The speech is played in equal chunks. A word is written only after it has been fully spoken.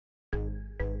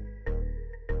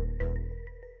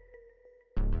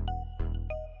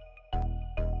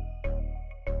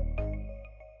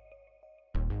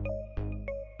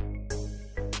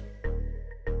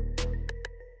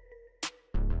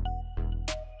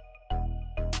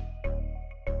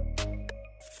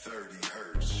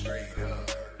Hey,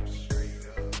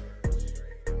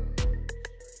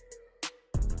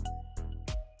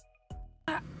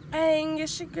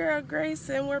 it's your girl Grace,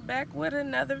 and we're back with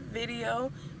another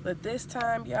video. But this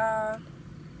time, y'all,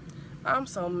 I'm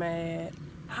so mad.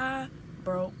 I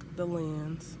broke the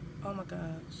lens. Oh my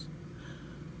gosh.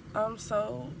 I'm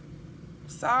so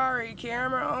sorry,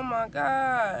 camera. Oh my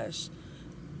gosh.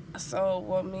 So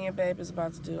what me and Babe is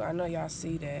about to do, I know y'all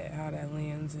see that, how that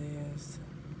lens is.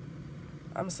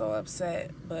 I'm so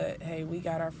upset, but hey, we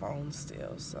got our phones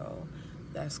still, so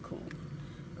that's cool.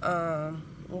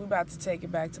 We're about to take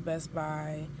it back to Best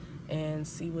Buy and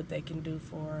see what they can do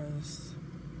for us.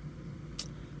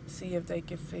 See if they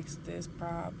can fix this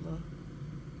problem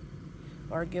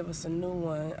or give us a new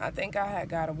one. I think I had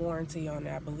got a warranty on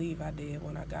it. I believe I did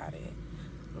when I got it.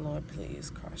 Lord, please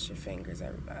cross your fingers,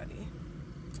 everybody.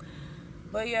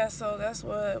 But yeah, so that's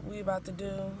what we about to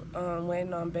do.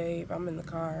 Waiting on Babe. I'm in the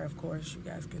car, of course, you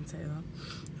guys can tell.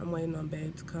 I'm waiting on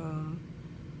Babe to come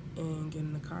and get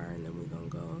in the car, and then we're gonna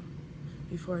go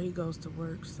before he goes to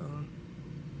work. So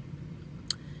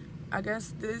I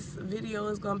guess this video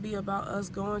is gonna be about us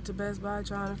going to Best Buy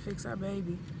trying to fix our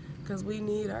baby, because we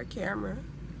need our camera.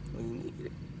 We need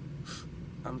it.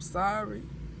 I'm sorry.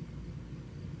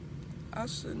 I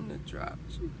shouldn't have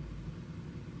dropped you.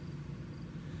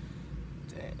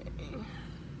 Dang.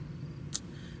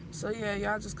 So yeah,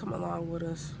 y'all just come along with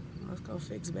us. Let's go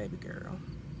fix baby girl.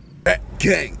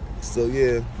 Okay. So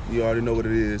yeah, you already know what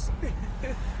it is.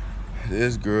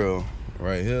 This girl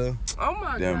right here, oh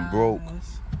my then broke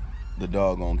the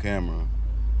doggone camera.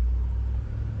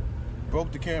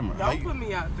 Broke the camera. Don't put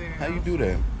me out there. How you do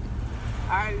that?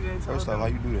 I already didn't tell First off, how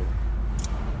you do that?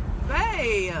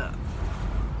 Babe,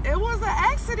 it was an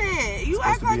accident. You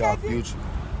act like I did. Future.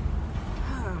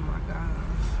 Oh my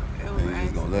gosh. It was And you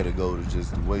just gonna let it go to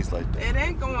just waste like that. It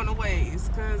ain't going to waste,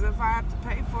 because if I have to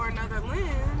pay for another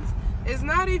lens, it's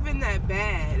not even that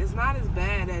bad. It's not as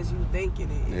bad as you think it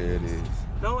is. Yeah, it is.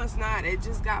 No, it's not. It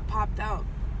just got popped out.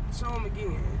 Show them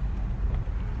again.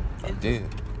 I did.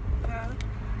 Yeah.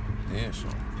 Yeah, sure.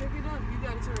 Pick it up. You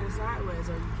gotta turn it sideways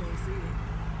or you can't see it.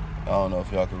 I don't know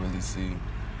if y'all can really see,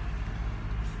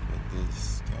 but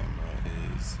this camera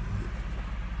is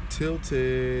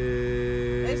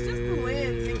tilted. It's just the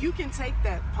lens, and you can take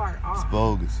that part off. It's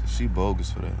bogus. She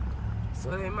bogus for that. So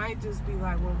they might just be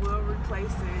like, well, we'll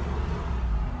replace it.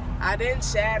 I didn't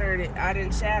shatter it. I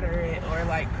didn't shatter it or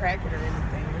like crack it or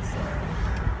anything. So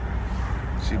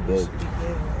she bogus.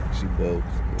 She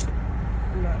bogus.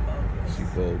 I'm not bogus. She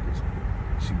bogus.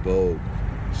 She bogus.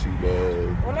 She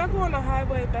bogus. When I go on the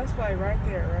highway, Best Buy right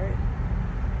there, right?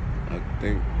 I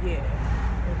think. Yeah,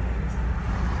 it is.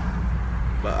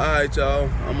 But alright, y'all.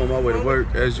 I'm on my way to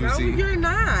work, as you see. No, you're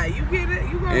not. You get it.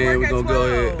 You gonna and work we're at 12. gonna go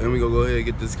ahead and we're gonna go ahead and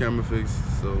get this camera fixed.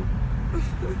 So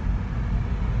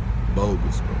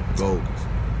bogus, bro. Bogus.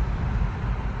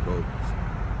 Bogus.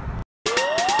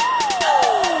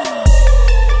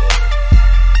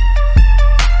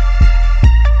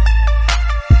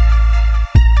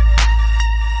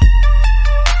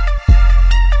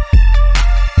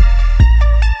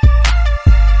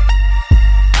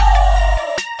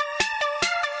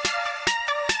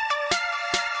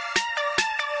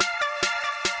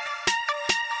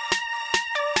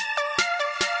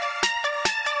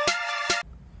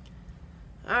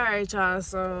 Alright, y'all,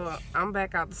 so I'm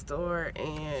back out the store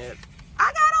and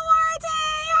I got a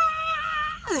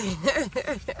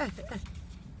warranty!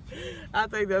 I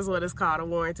think that's what it's called, a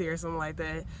warranty or something like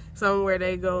that. Somewhere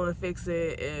they go and fix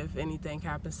it if anything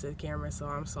happens to the camera. So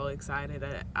I'm so excited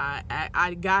that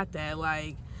I got that.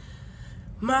 Like,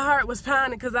 my heart was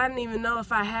pounding because I didn't even know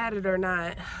if I had it or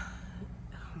not.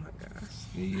 Oh my gosh.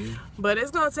 Yeah. But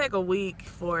it's gonna take a week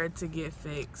for it to get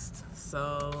fixed.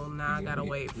 So now I gotta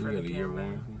wait for the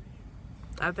camera.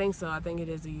 I think so. I think it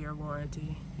is a year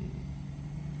warranty.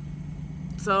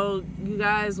 So you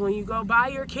guys, when you go buy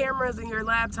your cameras and your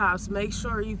laptops, make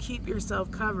sure you keep yourself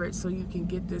covered so you can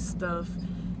get this stuff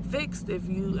fixed if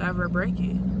you ever break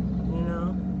it, you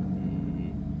know?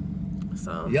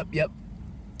 So Yep.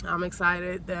 I'm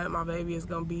excited that my baby is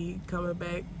gonna be coming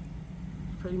back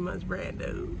pretty much brand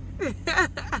new.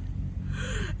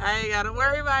 I ain't gotta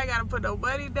worry about it. I ain't gotta put no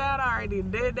money down. I already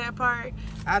did that part.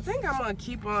 I think I'm gonna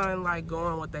keep on like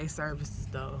going with their services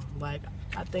though. Like,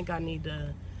 I think I need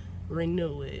to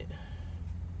renew it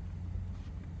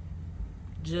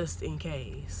just in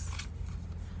case.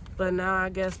 But now I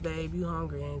guess, babe, you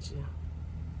hungry, ain't you?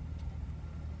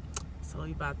 So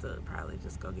we about to probably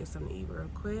just go get something to eat real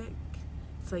quick.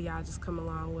 So y'all just come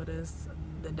along with us.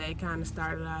 The day kind of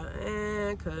started out,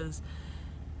 cause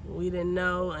we didn't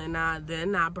know, and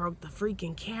then I broke the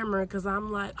freaking camera, cause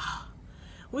I'm like, oh,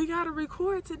 we gotta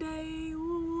record today.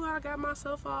 Ooh, I got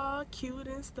myself all cute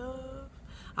and stuff.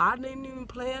 I didn't even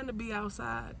plan to be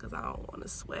outside because I don't want to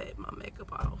sweat my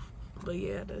makeup off. But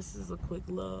yeah, this is a quick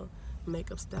little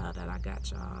makeup style that I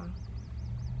got y'all.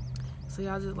 So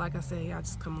y'all just, like I said, y'all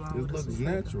just come along with us. It looks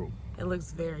natural. It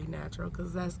looks very natural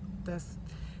because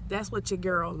that's what your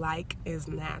girl like, is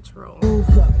natural.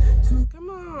 Come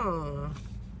on.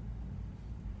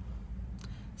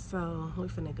 So we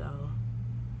finna go.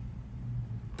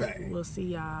 Bang. We'll see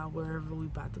y'all wherever we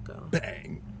about to go.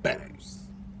 Bang. Bang.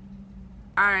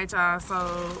 All right, y'all.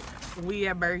 So we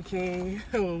at Burger King.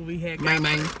 We had got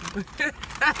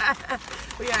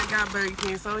we had got Burger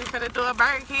King. So we finna do a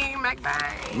Burger King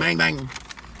mukbang. Bang bang.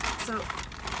 So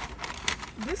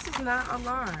this is not a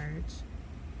large.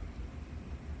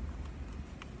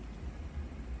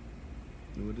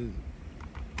 What is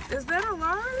it? Is that a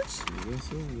large? I guess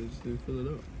so. They just didn't fill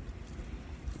it up.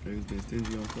 They just been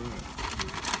stingy on fries.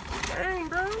 Dang,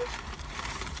 bro.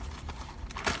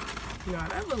 No,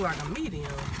 that look like a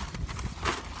medium.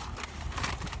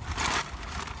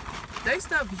 They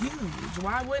stuff huge.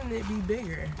 Why wouldn't it be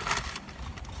bigger?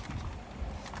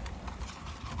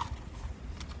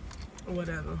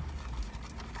 Whatever.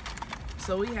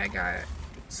 So we had got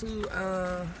two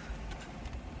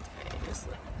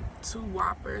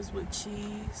Whoppers with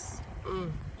cheese.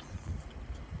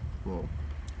 Whoa.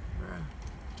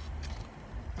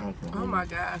 Oh my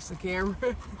gosh, the camera.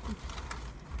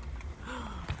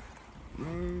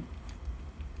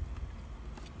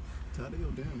 Tired of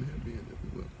your damn hair being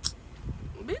everywhere.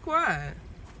 Be quiet.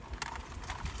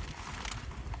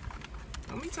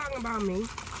 Don't be talking about me.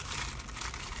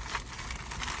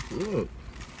 Look.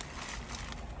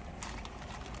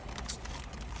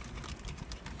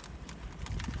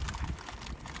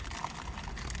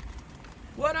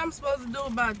 What I'm supposed to do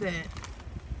about that?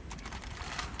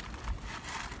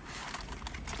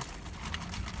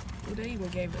 Well, they even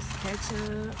gave us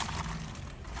ketchup.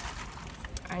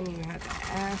 I didn't even have to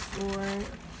ask for it.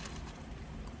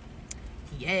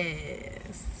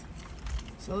 Yes.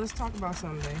 So let's talk about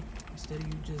something instead of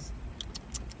you just.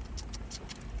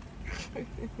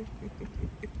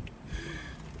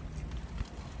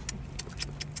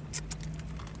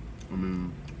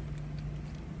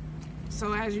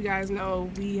 So as you guys know,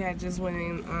 we had just went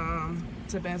in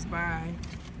to Best Buy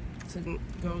to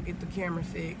go get the camera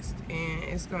fixed, and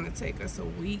it's gonna take us a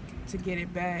week to get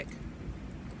it back.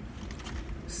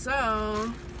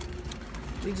 So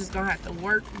we just gonna have to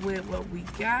work with what we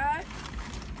got,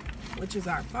 which is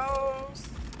our phones.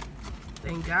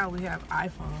 Thank God we have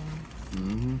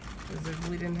iPhones. Because if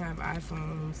we didn't have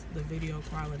iPhones, the video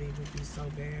quality would be so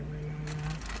bad right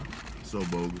now. So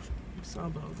bogus. So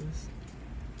bogus.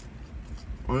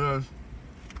 Oh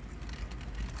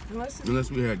yes.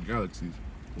 Unless we had Galaxies.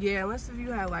 Yeah, unless if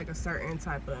you had like a certain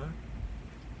type of.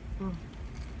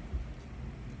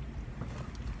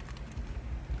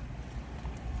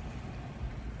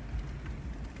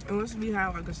 Unless we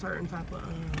have like a certain type of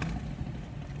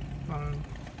phone.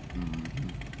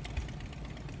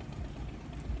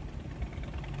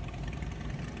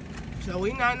 So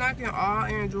we not knocking all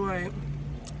Android.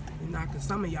 We knocking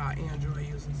some of y'all Android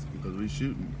users. Because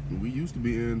we used to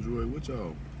be Android with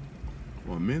y'all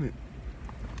for a minute.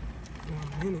 For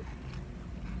a minute.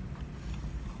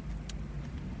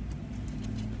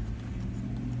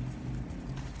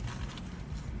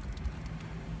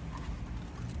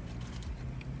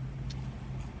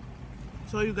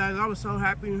 So you guys, I was so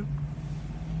happy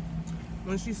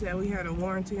when she said we had a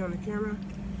warranty on the camera.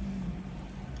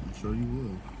 I'm sure you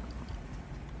will.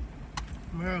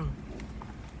 Bro,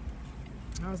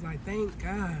 I was like, thank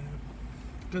God.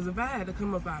 Because if I had to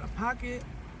come up out of pocket.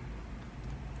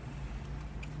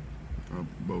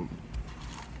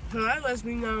 So that lets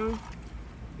me know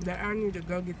that I need to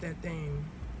go get that thing.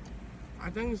 I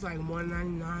think it's like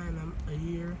 $199 a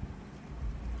year.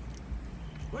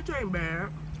 Which ain't bad.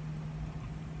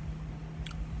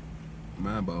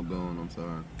 Mine about gone, I'm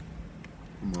sorry.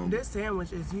 Come on. This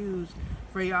sandwich is huge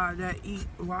for y'all that eat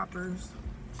Whoppers.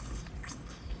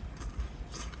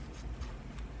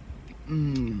 Oh,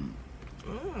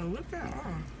 look at that.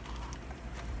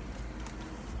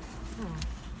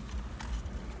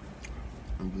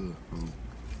 I'm good.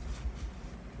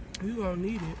 You gonna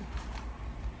need it.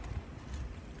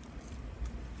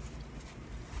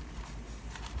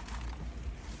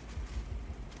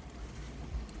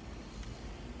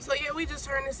 So yeah, we just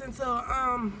turned this into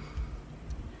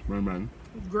Bang bang.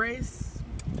 Grace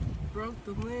broke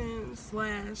the Lenz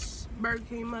 / Burger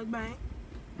King mukbang.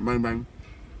 Bang bang.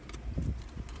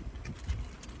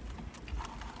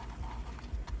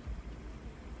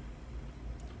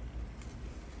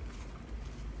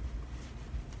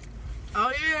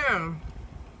 Yeah.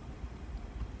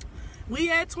 We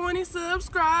at 20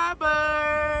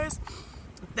 subscribers.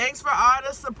 Thanks for all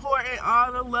the support and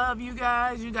all the love, you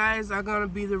guys. You guys are going to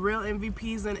be the real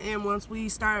MVPs in the end once we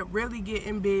start really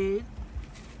getting big.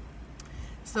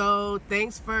 So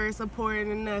thanks for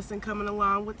supporting us and coming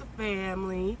along with the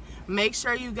family. Make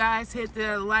sure you guys hit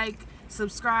the like,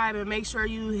 subscribe, and make sure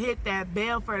you hit that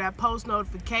bell for that post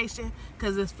notification,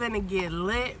 because it's finna get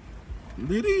lit.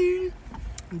 Liddy.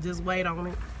 Just wait on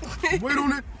it. Wait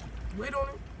on it. Wait on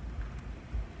it.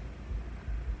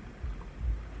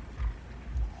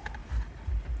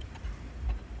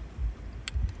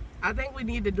 I think we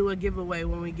need to do a giveaway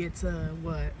when we get to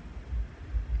what?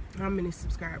 How many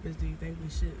subscribers do you think we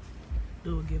should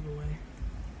do a giveaway?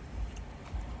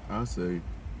 I'll say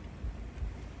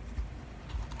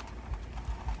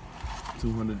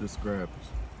 200 subscribers.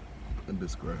 200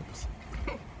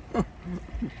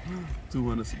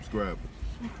 subscribers.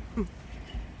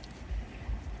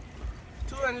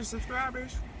 200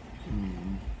 subscribers?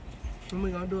 Mm-hmm. And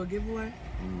we're going to do a giveaway?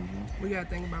 Mm-hmm. We got to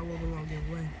think about what we're going to give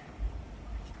away.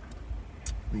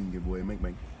 We can give away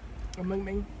Mukbang. A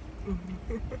mukbang?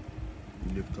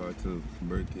 Gift card to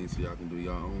Burger King so y'all can do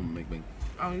y'all own Mukbang.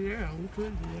 Oh yeah, we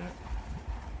could do that.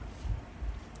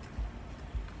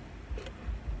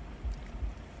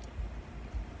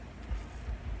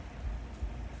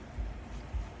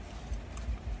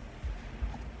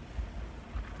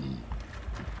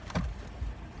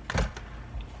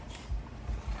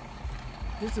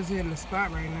 This is hitting the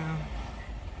spot right now.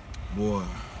 Boy.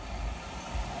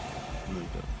 Look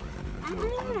that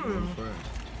fried.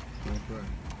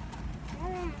 Fried.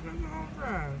 Oh, that's all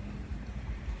fried.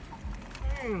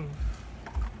 Dang.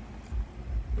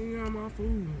 Give me all my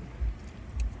food.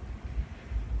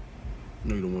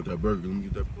 No, you don't want that burger. Let me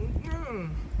get that. Yeah.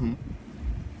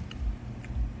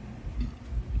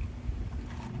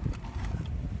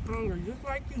 Hungry, just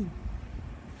like you.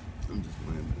 I'm just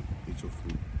playing, man. Eat your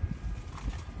food.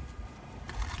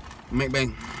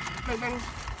 Mukbang. Mukbang.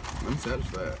 I'm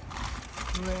satisfied.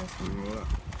 Yeah. You know what?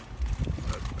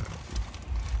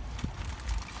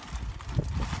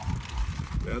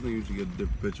 I think you should get a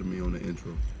different picture of me on the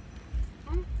intro.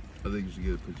 I think you should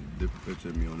get a different picture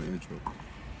of me on the intro.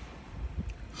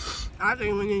 I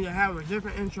think we need to have a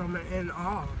different intro in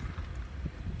all.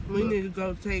 We need to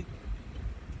go take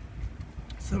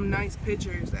some nice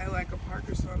pictures at like a park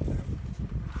or something.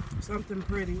 Something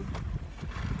pretty.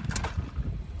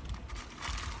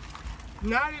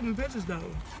 Not even pictures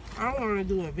though. I want to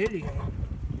do a video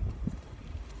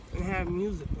and have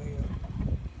music playing.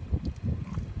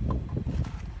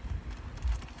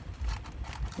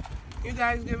 You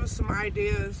guys give us some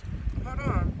ideas. Hold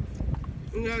on.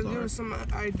 You guys give us some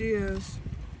ideas.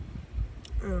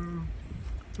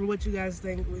 What you guys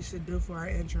think we should do for our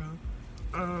intro.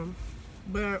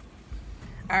 But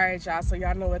alright y'all, so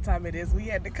y'all know what time it is. We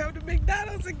had to come to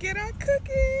McDonald's and get our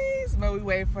cookies. But we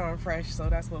wait for them fresh, so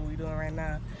that's what we doing right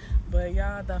now. But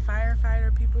y'all, the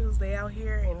firefighter people, they out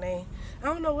here and I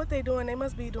don't know what they doing. They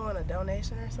must be doing a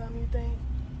donation or something, you think?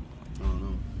 I don't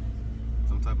know.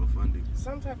 Some type of funding.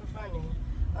 Some type of funding.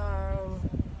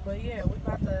 But yeah, we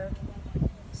about to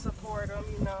support them,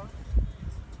 you know.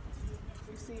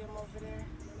 You see him over there?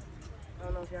 I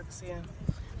don't know if y'all can see him.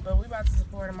 But we about to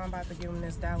support him. I'm about to give him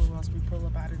this dollar once we pull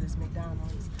up out of this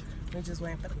McDonald's. We're just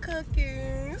waiting for the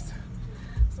cookies.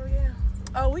 So yeah.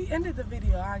 Oh, we ended the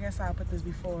video. I guess I'll put this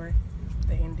before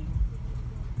the ending.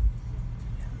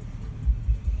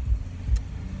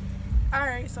 Yeah.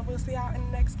 Alright, so we'll see y'all in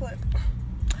the next clip.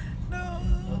 No.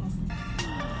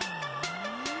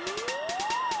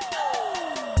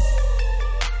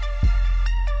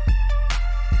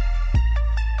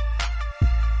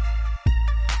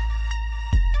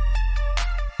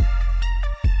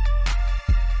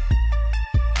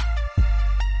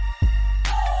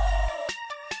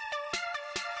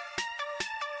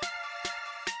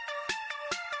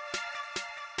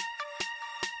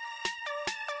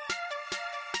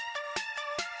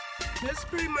 This is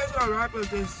pretty much gonna wrap up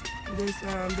this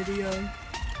video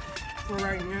for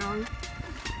right now.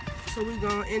 So we're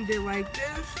gonna end it like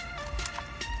this.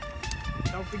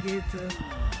 Don't forget to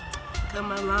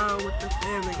come along with the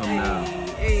family.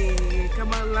 Hey,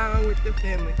 come along with the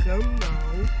family. Come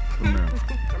on. Come now.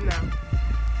 Come now.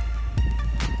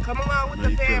 Come along with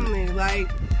the family. Like,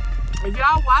 if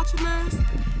y'all watching us,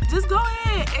 just go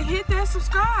ahead and hit that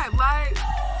subscribe. Like,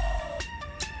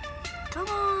 come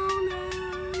on now.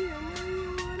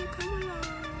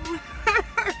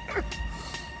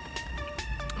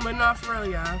 But not for real,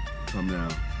 y'all. Come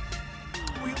down.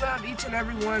 We love each and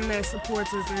every one that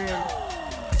supports us and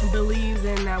believes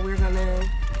in that we're gonna,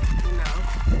 you know,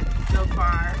 so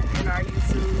far in our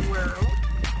YouTube world.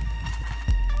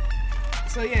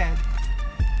 So yeah,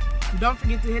 don't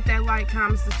forget to hit that like,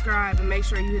 comment, subscribe, and make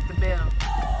sure you hit the bell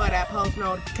for that post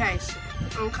notification.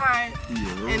 Okay?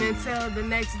 Yeah. And until the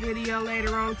next video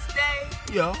later on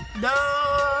today, Yo.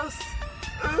 dos.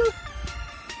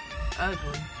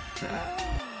 Ugly.